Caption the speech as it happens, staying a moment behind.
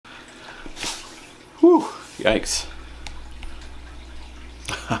Whew, yikes.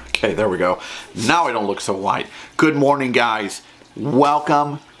 Okay, there we go. Now I don't look so white. Good morning, guys.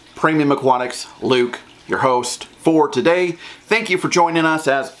 Welcome, Premium Aquatics. Luke, your host for today. Thank you for joining us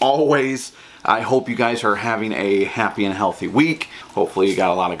as always. I hope you guys are having a happy and healthy week. Hopefully you got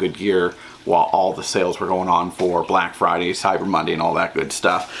a lot of good gear while all the sales were going on for Black Friday, Cyber Monday, and all that good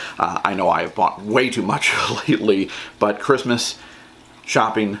stuff. I know I have bought way too much lately, but Christmas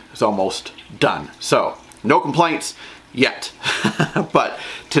shopping is almost done. So, no complaints yet. But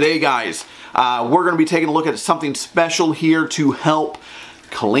today, guys, we're going to be taking a look at something special here to help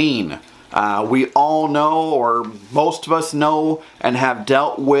clean. We all know, or most of us know, and have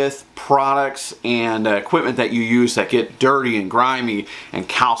dealt with products and equipment that you use that get dirty and grimy and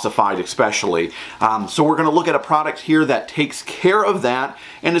calcified especially. So we're going to look at a product here that takes care of that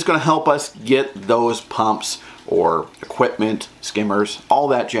and is going to help us get those pumps or equipment, skimmers, all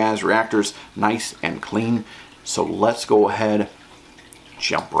that jazz, reactors, nice and clean. So let's go ahead,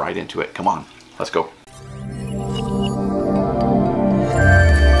 jump right into it. Come on, let's go.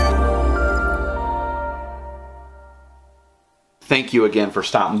 Thank you again for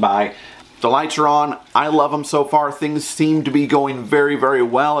stopping by. The lights are on. I love them so far. Things seem to be going very, very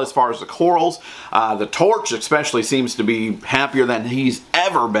well as far as the corals. The torch especially seems to be happier than he's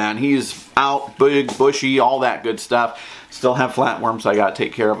ever been. He's out, big, bushy, all that good stuff. Still have flatworms I gotta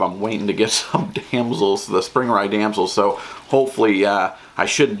take care of. I'm waiting to get some damsels, the spring-rye damsels, so hopefully I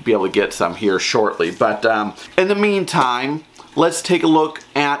should be able to get some here shortly. But in the meantime, let's take a look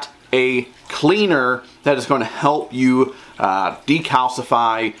at a cleaner that is going to help you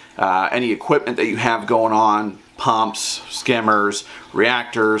decalcify any equipment that you have going on, pumps, skimmers,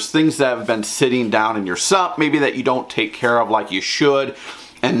 reactors, things that have been sitting down in your sump, maybe that you don't take care of like you should,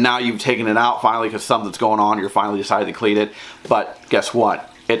 and now you've taken it out finally because something's going on, you're finally decided to clean it, but guess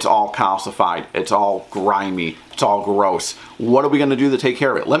what? It's all calcified, it's all grimy, it's all gross. What are we gonna do to take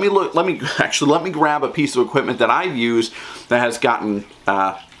care of it? Let me grab a piece of equipment that I've used that has gotten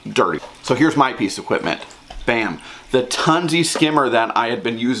dirty. So here's my piece of equipment. Bam. The Tunze skimmer that I had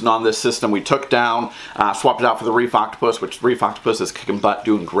been using on this system, we took down, swapped it out for the Reef Octopus, which Reef Octopus is kicking butt,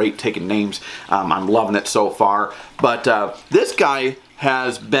 doing great, taking names. I'm loving it so far. But this guy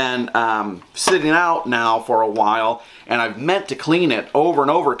has been sitting out now for a while, and I've meant to clean it over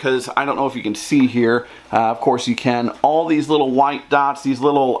and over because I don't know if you can see here. Of course you can. All these little white dots, these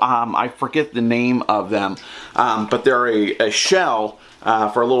little, I forget the name of them, but they're a shell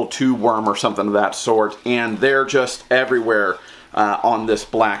for a little tube worm or something of that sort, and they're just everywhere on this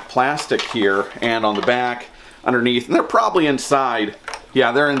black plastic here and on the back underneath, and they're probably inside.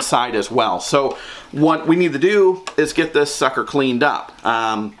 Yeah, they're inside as well. So what we need to do is get this sucker cleaned up.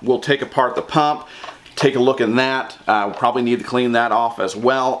 We'll take apart the pump, take a look in that. We'll probably need to clean that off as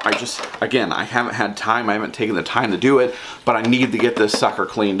well. Again, I haven't had time. I haven't taken the time to do it, but I need to get this sucker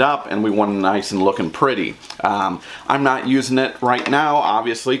cleaned up, and we want it nice and looking pretty. I'm not using it right now,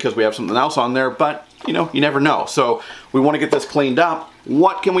 obviously, because we have something else on there, but you know, you never know. So we want to get this cleaned up.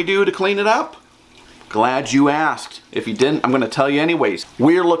 What can we do to clean it up? Glad you asked. If you didn't, I'm going to tell you anyways.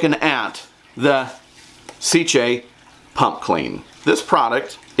 We're looking at the Sicce Pump Clean. This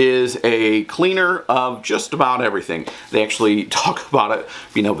product is a cleaner of just about everything. They actually talk about it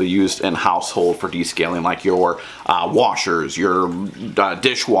being able to be used in household for descaling, like your washers, your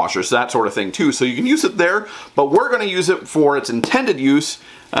dishwashers, that sort of thing too. So you can use it there, but we're going to use it for its intended use.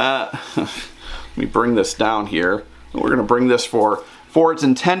 Let me bring this down here. We're going to bring this for its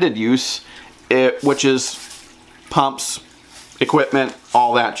intended use, which is pumps, equipment,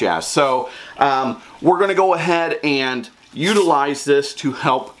 all that jazz. So we're going to go ahead and utilize this to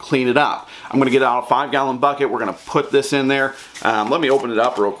help clean it up. I'm going to get out a 5-gallon bucket. We're going to put this in there. Let me open it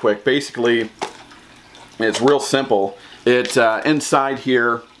up real quick. Basically, it's real simple. It's inside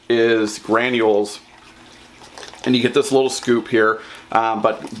here is granules, and you get this little scoop here,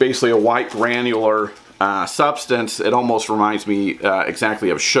 but basically a white granular substance. It almost reminds me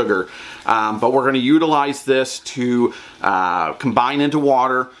exactly of sugar, but we're going to utilize this to combine into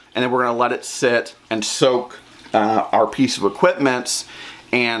water, and then we're going to let it sit and soak our piece of equipment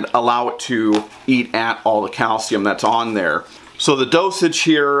and allow it to eat at all the calcium that's on there. So the dosage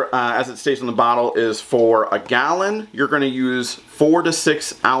here, as it states on the bottle, is for a gallon, you're going to use 4 to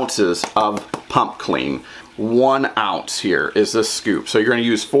 6 ounces of Pump Clean. 1 ounce here is this scoop. So you're going to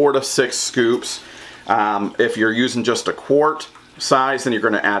use 4 to 6 scoops. If you're using just a quart, size, then you're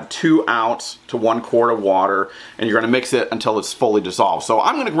going to add 2 ounces to 1 quart of water, and you're going to mix it until it's fully dissolved. So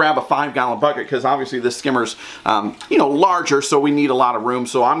I'm going to grab a 5-gallon bucket because obviously this skimmer's you know, larger, so we need a lot of room.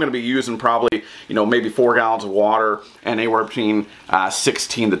 So I'm going to be using probably, you know, maybe 4 gallons of water and anywhere between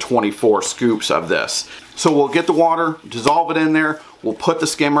 16 to 24 scoops of this. So we'll get the water, dissolve it in there, we'll put the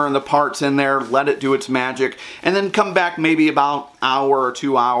skimmer and the parts in there, let it do its magic, and then come back maybe about an hour or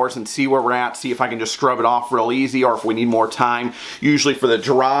 2 hours and see where we're at, see if I can just scrub it off real easy or if we need more time. Usually for the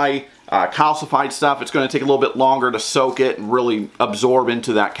dry, calcified stuff, it's going to take a little bit longer to soak it and really absorb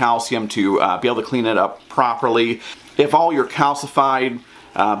into that calcium to be able to clean it up properly. If all your calcified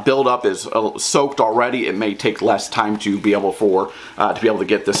buildup is soaked already, it may take less time to be able to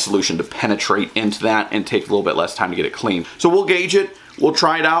get this solution to penetrate into that and take a little bit less time to get it clean. So we'll gauge it, we'll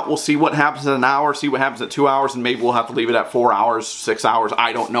try it out, we'll see what happens in an hour, see what happens at 2 hours, and maybe we'll have to leave it at 4 hours, 6 hours.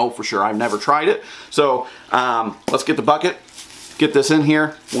 I don't know for sure. I've never tried it. So let's get the bucket, get this in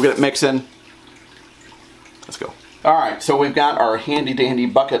here, we'll get it mixing. Let's go. Alright, so we've got our handy dandy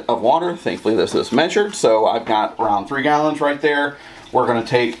bucket of water. Thankfully this is measured, so I've got around 3 gallons right there. We're going to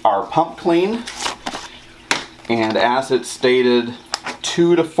take our pump clean, and as it's stated,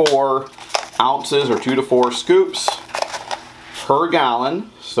 2 to 4 ounces or 2 to 4 scoops per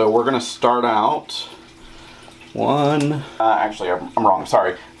gallon. So we're going to start out actually I'm wrong,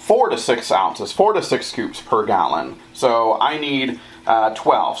 sorry, 4 to 6 ounces, 4 to 6 scoops per gallon. So I need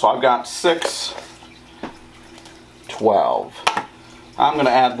 12, so I've got 6, 12. I'm going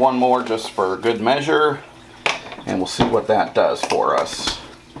to add one more just for good measure, and we'll see what that does for us.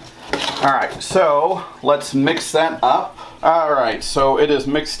 Alright, so let's mix that up. Alright, so it is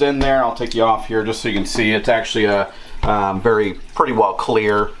mixed in there. I'll take you off here just so you can see. It's actually a pretty well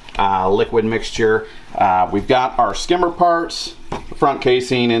clear liquid mixture. We've got our skimmer parts, the front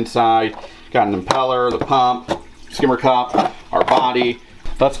casing inside, got an impeller, the pump, skimmer cup, our body.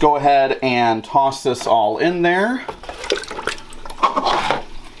 Let's go ahead and toss this all in there.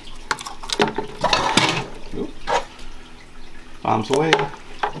 Bombs away.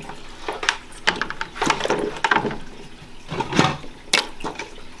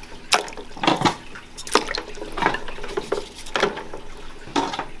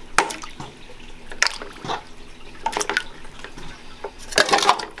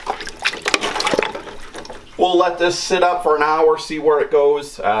 We'll let this sit up for an hour, see where it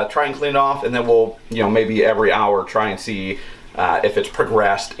goes, try and clean it off, and then we'll, you know, maybe every hour try and see if it's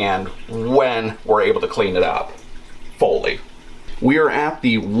progressed and when we're able to clean it up fully. We are at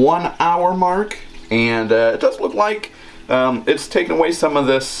the 1 hour mark, and it does look like it's taken away some of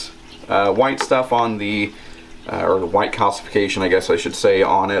this white stuff on the, or the white calcification, I guess I should say,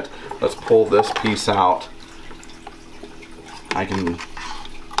 on it. Let's pull this piece out.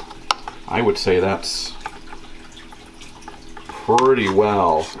 I would say that's pretty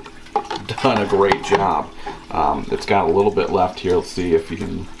well done, a great job. It's got a little bit left here. Let's see if you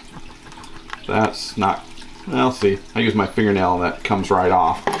can, that's not, I'll see. I use my fingernail and that comes right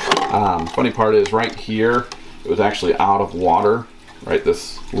off. Funny part is right here, it was actually out of water, right,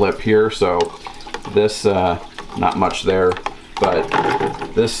 this lip here, so this, not much there, but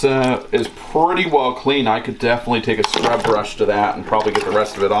this is pretty well clean. I could definitely take a scrub brush to that and probably get the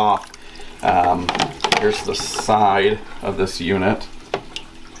rest of it off. Here's the side of this unit.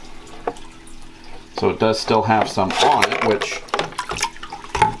 So it does still have some on it, which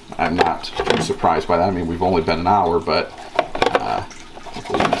I'm not too surprised by that. I mean, we've only been an hour, but you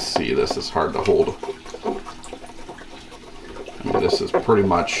can see this is hard to hold. I mean, this is pretty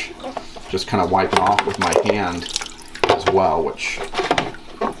much just kind of wiping off with my hand as well, which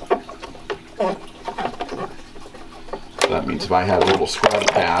that means if I had a little scrub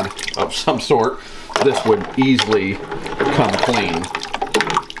pad of some sort, this would easily come clean.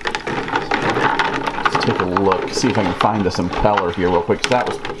 Let's take a look, see if I can find this impeller here real quick. That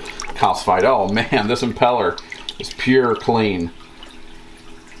was calcified. Oh man, this impeller is pure clean.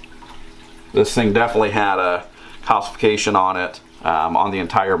 This thing definitely had a calcification on it, on the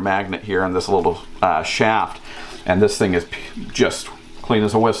entire magnet here and this little shaft, and this thing is just clean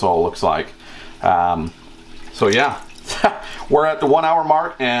as a whistle, it looks like. So yeah, we're at the 1 hour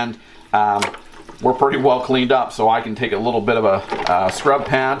mark, and we're pretty well cleaned up, so I can take a little bit of a scrub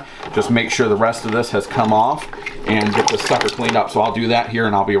pad, just make sure the rest of this has come off, and get this sucker cleaned up. So I'll do that here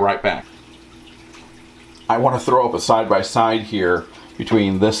and I'll be right back. I want to throw up a side-by-side here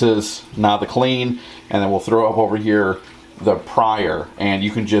between this is now the clean, and then we'll throw up over here the prior, and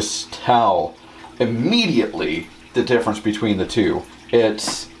you can just tell immediately the difference between the two.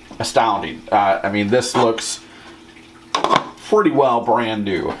 It's astounding. I mean, this looks pretty well brand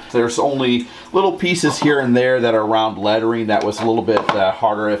new. There's only little pieces here and there that are around lettering that was a little bit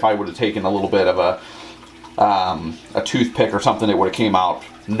harder. If I would have taken a little bit of a toothpick or something, it would have came out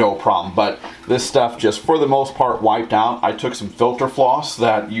no problem. But this stuff just for the most part wiped out. I took some filter floss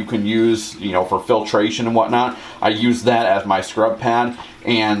that you can use, you know, for filtration and whatnot. I used that as my scrub pad,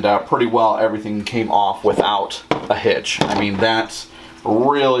 and pretty well everything came off without a hitch. I mean, that's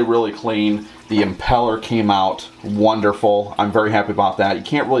really, really clean. The impeller came out wonderful. I'm very happy about that. You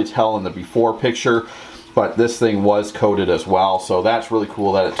can't really tell in the before picture, but this thing was coated as well, so that's really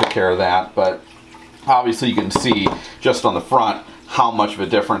cool that it took care of that. But obviously you can see just on the front how much of a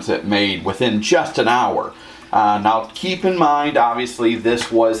difference it made within just an hour. Now keep in mind, obviously this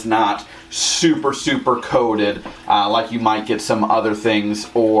was not super coated like you might get some other things,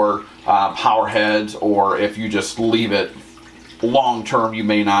 or power heads, or if you just leave it long term you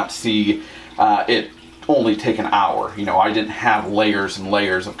may not see it only take an hour. You know, I didn't have layers and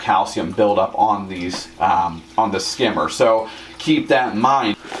layers of calcium buildup on these on the skimmer, so keep that in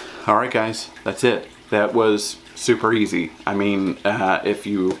mind. Alright guys, that's it. That was super easy. I mean, if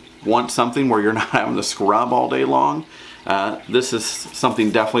you want something where you're not having to scrub all day long, this is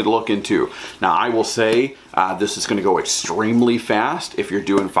something definitely to look into. Now I will say this is going to go extremely fast if you're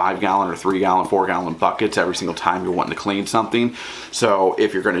doing 5-gallon or 3-gallon, 4-gallon buckets every single time you're wanting to clean something. So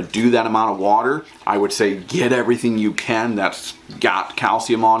if you're going to do that amount of water, I would say get everything you can that's got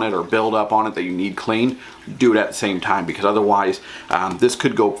calcium on it or buildup on it that you need cleaned. Do it at the same time, because otherwise this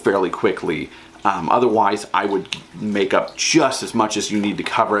could go fairly quickly. Otherwise, I would make up just as much as you need to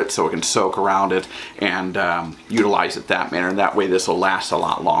cover it so it can soak around it, and utilize it that manner. And that way this will last a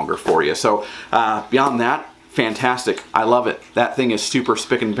lot longer for you. So beyond that, fantastic. I love it. That thing is super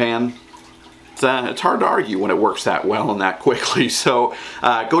spick and pan. It's hard to argue when it works that well and that quickly. So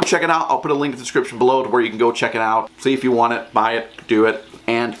go check it out. I'll put a link in the description below to where you can go check it out. See if you want it, buy it, do it.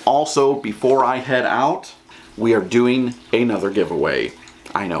 And also, before I head out, we are doing another giveaway.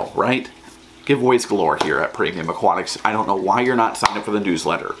 I know, right? Giveaways galore here at Premium Aquatics. I don't know why you're not signed up for the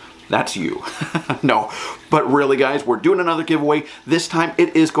newsletter. That's you. No, but really guys, we're doing another giveaway. This time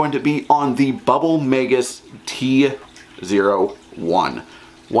it is going to be on the Bubble Magus T01.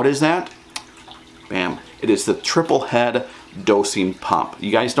 What is that? Bam. It is the triple head dosing pump.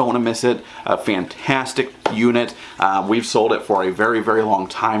 You guys don't want to miss it. A fantastic unit. We've sold it for a very, very long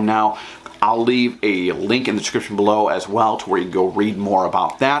time now. I'll leave a link in the description below as well to where you can go read more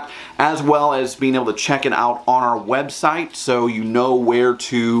about that, as well as being able to check it out on our website so you know where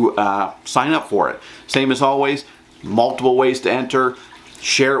to sign up for it. Same as always, multiple ways to enter.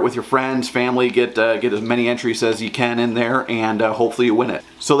 Share it with your friends, family, get as many entries as you can in there, and hopefully you win it.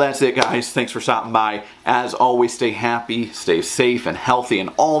 So that's it guys, thanks for stopping by. As always, stay happy, stay safe and healthy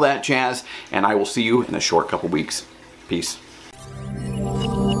and all that jazz, and I will see you in a short couple weeks. Peace.